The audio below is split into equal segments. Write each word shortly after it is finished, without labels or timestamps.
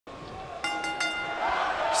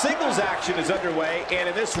singles action is underway, and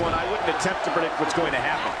in this one, I wouldn't attempt to predict what's going to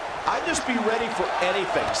happen. I'd just be ready for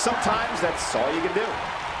anything. Sometimes that's all you can do.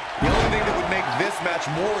 The only thing that would make this match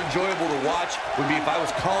more enjoyable to watch would be if I was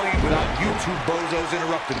calling it without you two bozos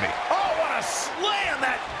interrupting me. Oh, what a slam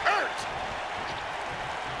that hurt!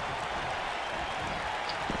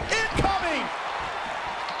 Incoming!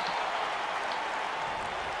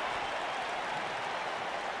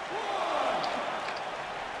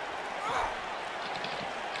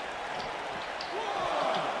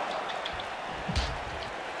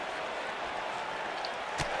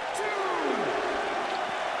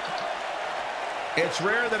 It's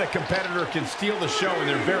rare that a competitor can steal the show in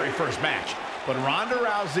their very first match. But Ronda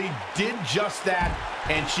Rousey did just that,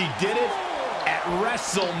 and she did it at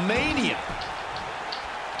WrestleMania.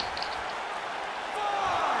 5,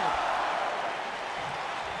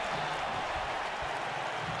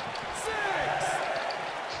 6,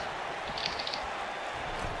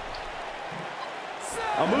 7.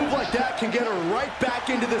 A move like that can get her right back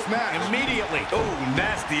into this match. Immediately. Oh,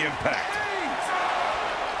 nasty impact.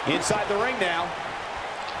 8. Inside the ring now.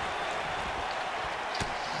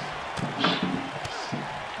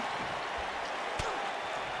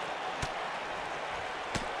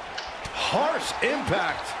 Harsh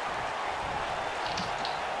impact.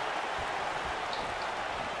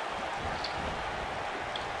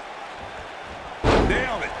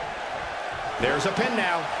 Nailed it. There's a pin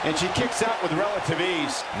now, and she kicks out with relative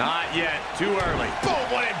ease. Not yet. Too early. Boom,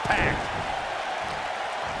 what impact.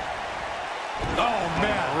 Oh,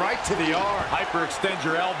 man, right to the arm. Hyperextend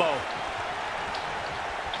your elbow.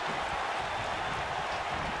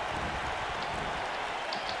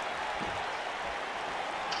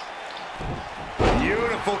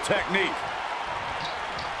 Beautiful technique.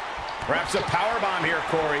 Perhaps a powerbomb here,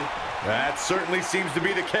 Corey. That certainly seems to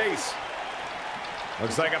be the case.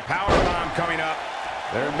 Looks like a powerbomb coming up.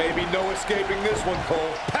 There may be no escaping this one,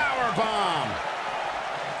 Cole. Powerbomb!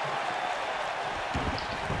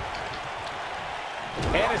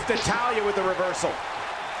 And it's Natalya with the reversal.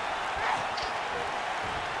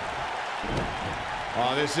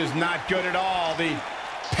 Oh, this is not good at all. The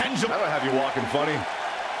pendulum. That'll have you walking funny.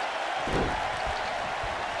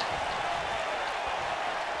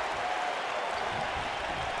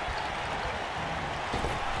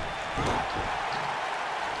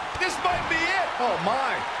 This might be it. Oh,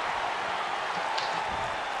 my.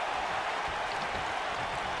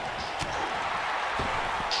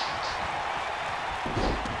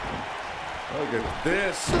 Look at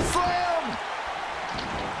this. The slam.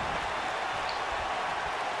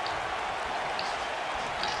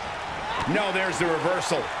 No, there's the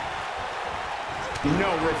reversal.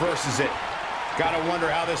 No, reverses it. Gotta wonder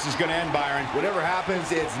how this is gonna end, Byron. Whatever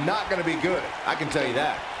happens, it's not going to be good. I can tell you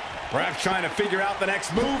that. Perhaps trying to figure out the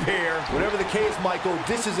next move here. Whatever the case, Michael,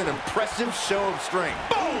 this is an impressive show of strength.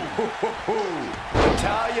 Boom!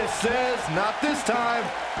 Natalya says, not this time.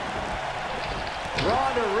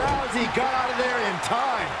 Ronda Rousey got out of there in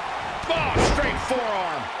time. Oh, straight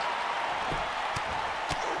forearm.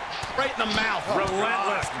 Right in the mouth. Oh,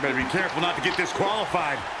 relentless. You better be careful not to get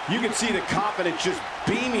disqualified. You can see the confidence just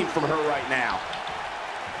beaming from her right now.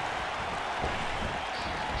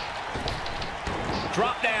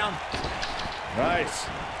 Drop down. Nice.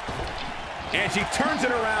 And she turns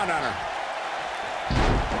it around on her.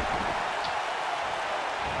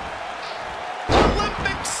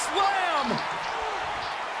 Olympic slam!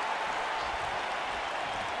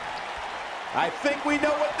 I think we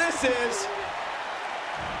know what this is.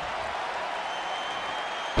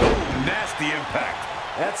 Oh, nasty impact.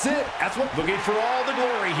 That's it. That's what. Looking for all the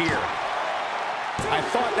glory here. I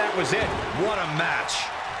thought that was it. What a match.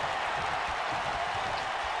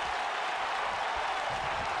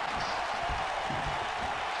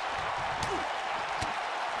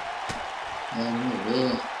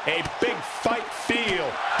 A big fight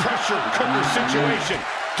feel. Pressure cooker situation.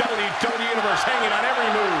 WWE Universe hanging on every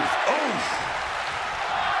move. Oh!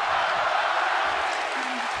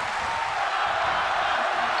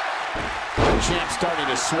 The champ's starting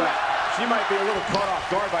to sweat. She might be a little caught off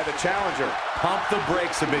guard by the challenger. Pump the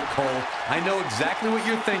brakes a bit, Cole. I know exactly what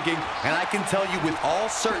you're thinking, and I can tell you with all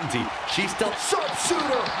certainty, she's still...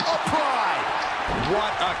 Sharpshooter, applied.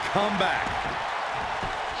 What a comeback.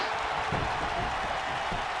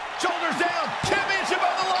 Shoulders down. Championship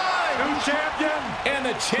on the line. New champion. And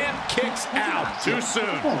the champ kicks out. Too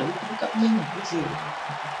soon.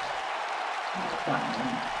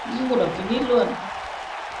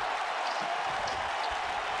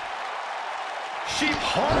 She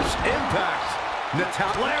harsh impact.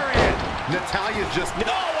 Natalya just...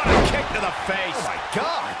 Oh, what a kick to the face. Oh, my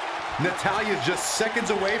God. Natalya's just seconds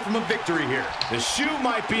away from a victory here. The shoe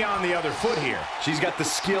might be on the other foot here. She's got the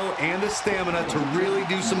skill and the stamina to really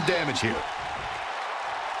do some damage here.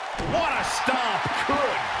 What a stomp.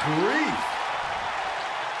 Good grief.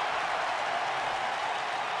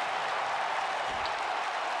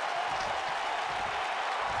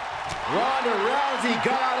 Ronda Rousey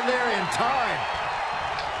got out of there in time.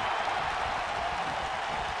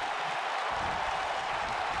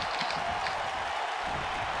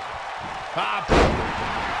 Pop.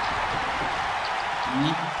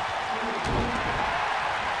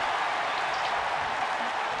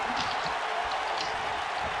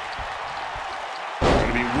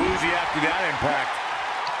 Gonna be woozy after that impact.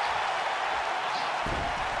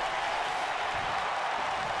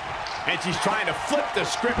 And she's trying to flip the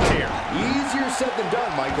script here. Easier said than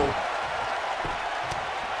done, Michael.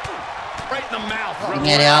 Right in the mouth.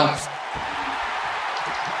 Genial.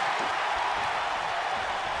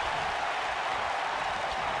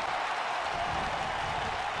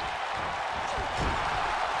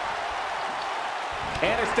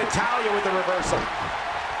 And it's Natalya with the reversal.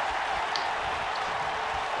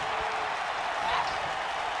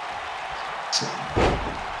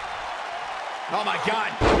 Oh, my God.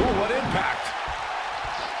 Ooh, what impact.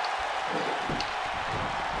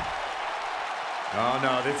 Oh,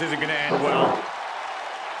 no, this isn't going to end well.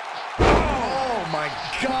 Oh, my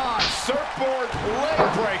God. Surfboard leg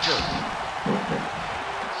breaker.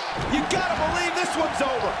 You gotta believe this one's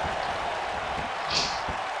over.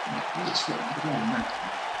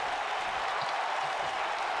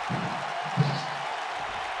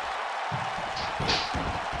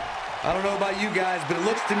 I don't know about you guys, but it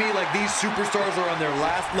looks to me like these superstars are on their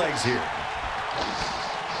last legs here.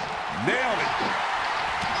 Nailed it.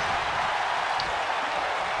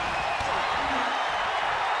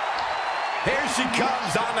 Here she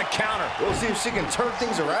comes on the counter. We'll see if she can turn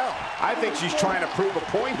things around. I think she's trying to prove a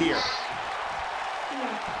point here.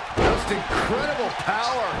 Just incredible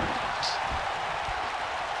power.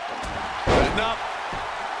 Setting up.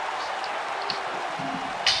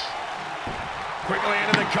 Quickly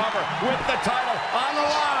into the cover with the title on the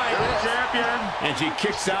line. Champion. And she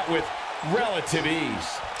kicks out with relative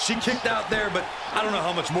ease. She kicked out there, but I don't know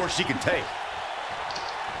how much more she can take.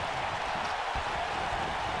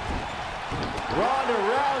 Ronda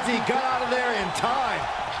Rousey got out of there in time.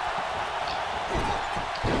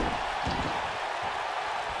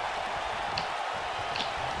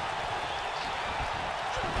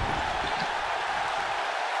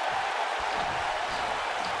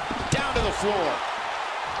 Down to the floor.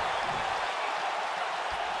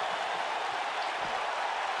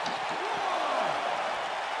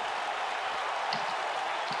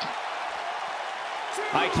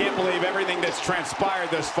 I can't believe everything that's transpired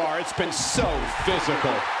thus far. It's been so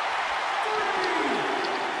physical.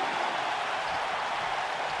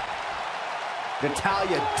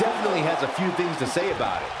 Natalya definitely has a few things to say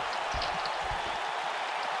about it.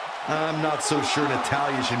 I'm not so sure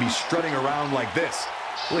Natalya should be strutting around like this.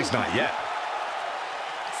 At least not yet.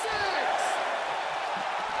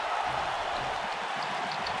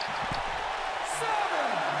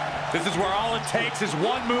 This is where all it takes is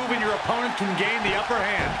one move and your opponent can gain the upper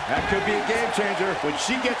hand. That could be a game changer. When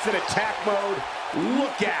she gets in attack mode,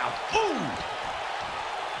 look out. Ooh!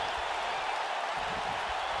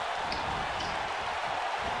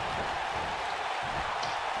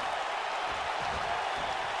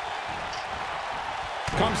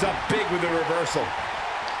 Comes up big with the reversal.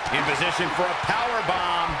 In position for a power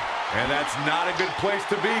bomb. And that's not a good place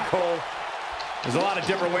to be, Cole. There's a lot of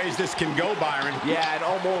different ways this can go, Byron. Yeah, and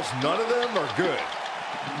almost none of them are good.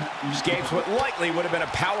 Escapes what likely would have been a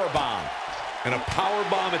power bomb. And a power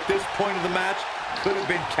bomb at this point of the match could have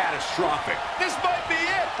been catastrophic. This might be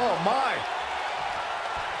it. Oh, my.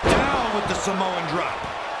 Down with the Samoan drop.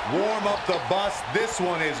 Warm up the bus. This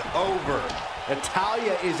one is over.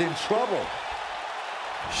 Natalya is in trouble.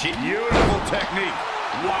 Beautiful technique.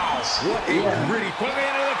 Wow, what a gritty. Quickly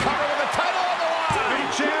into the cover with the title on the line. New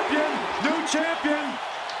champion, new champion.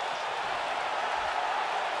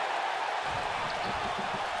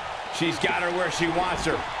 She's got her where she wants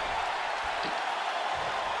her.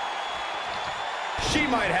 She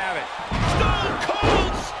might have it. Stone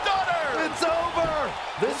Cold Stunner. It's over.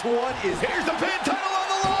 This one is... Here's the pin, title on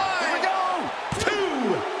the line. Here we go.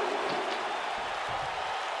 2.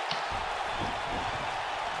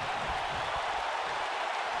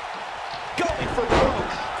 Going for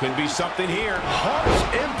broke. Could be something here. Harsh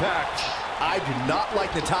impact. I do not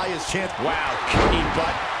like Natalya's chance. Wow, kicking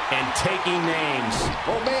butt and taking names.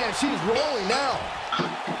 Oh, man, she's rolling now.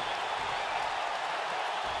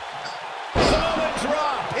 Samoan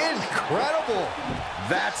drop. Incredible. incredible.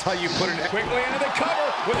 That's how you put it Quickly into the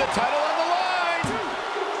cover with the title on the line.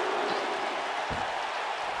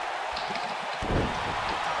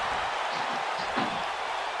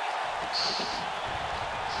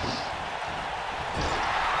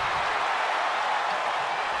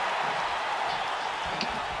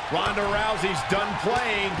 Ronda Rousey's done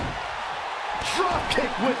playing. Drop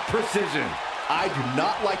kick with precision. I do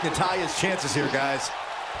not like Natalya's chances here, guys.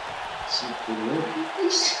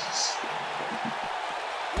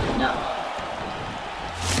 No.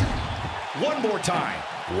 One more time.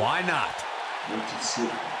 Why not?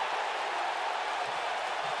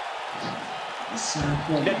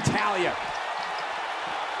 Natalya.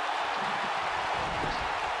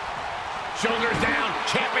 Shoulders down.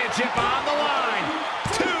 Championship on the line.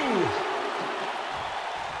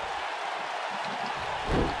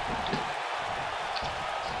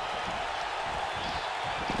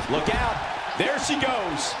 2. Look out. There she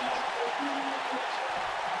goes.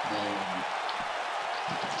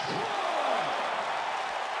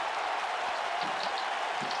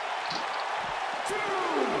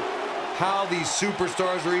 How these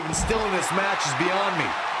superstars are even still in this match is beyond me,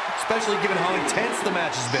 especially given how intense the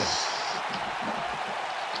match has been.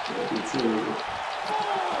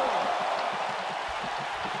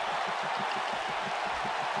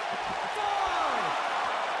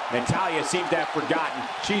 Natalya seems to have forgotten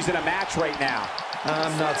she's in a match right now.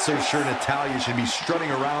 I'm not so sure Natalya should be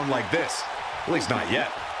strutting around like this. At least not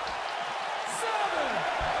yet.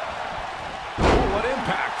 Oh, what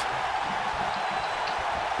impact.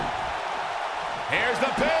 Here's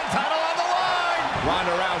the pin. Title on the line.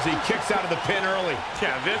 Ronda Rousey kicks out of the pin early.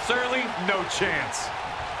 Yeah, this early, no chance.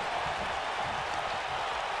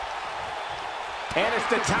 And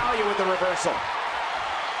it's Natalya with the reversal.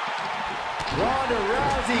 Ronda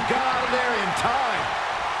Rousey got out of there in time.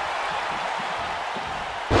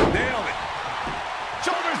 Nailed it.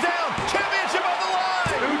 Shoulders down. Championship on the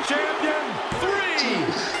line. New champion.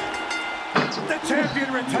 3. The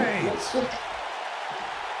champion retains.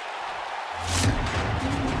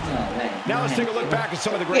 Now let's take a look back at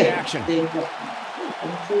some of the great action.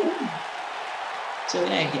 Chơi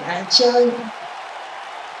này thì ai chơi?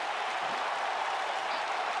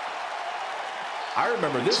 I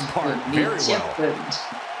remember this part very well.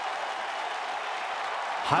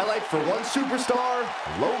 Highlight for one superstar,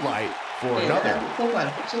 low light for another. Không phải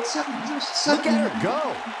là xuất sắc, rất xuất Look at her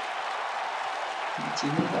go. Chỉ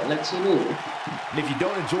như vậy là chưa đủ. And if you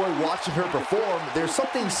don't enjoy watching her perform, there's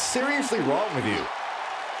something seriously wrong with you.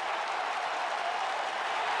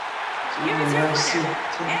 Chỉ như Rousey,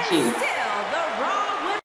 không chịu.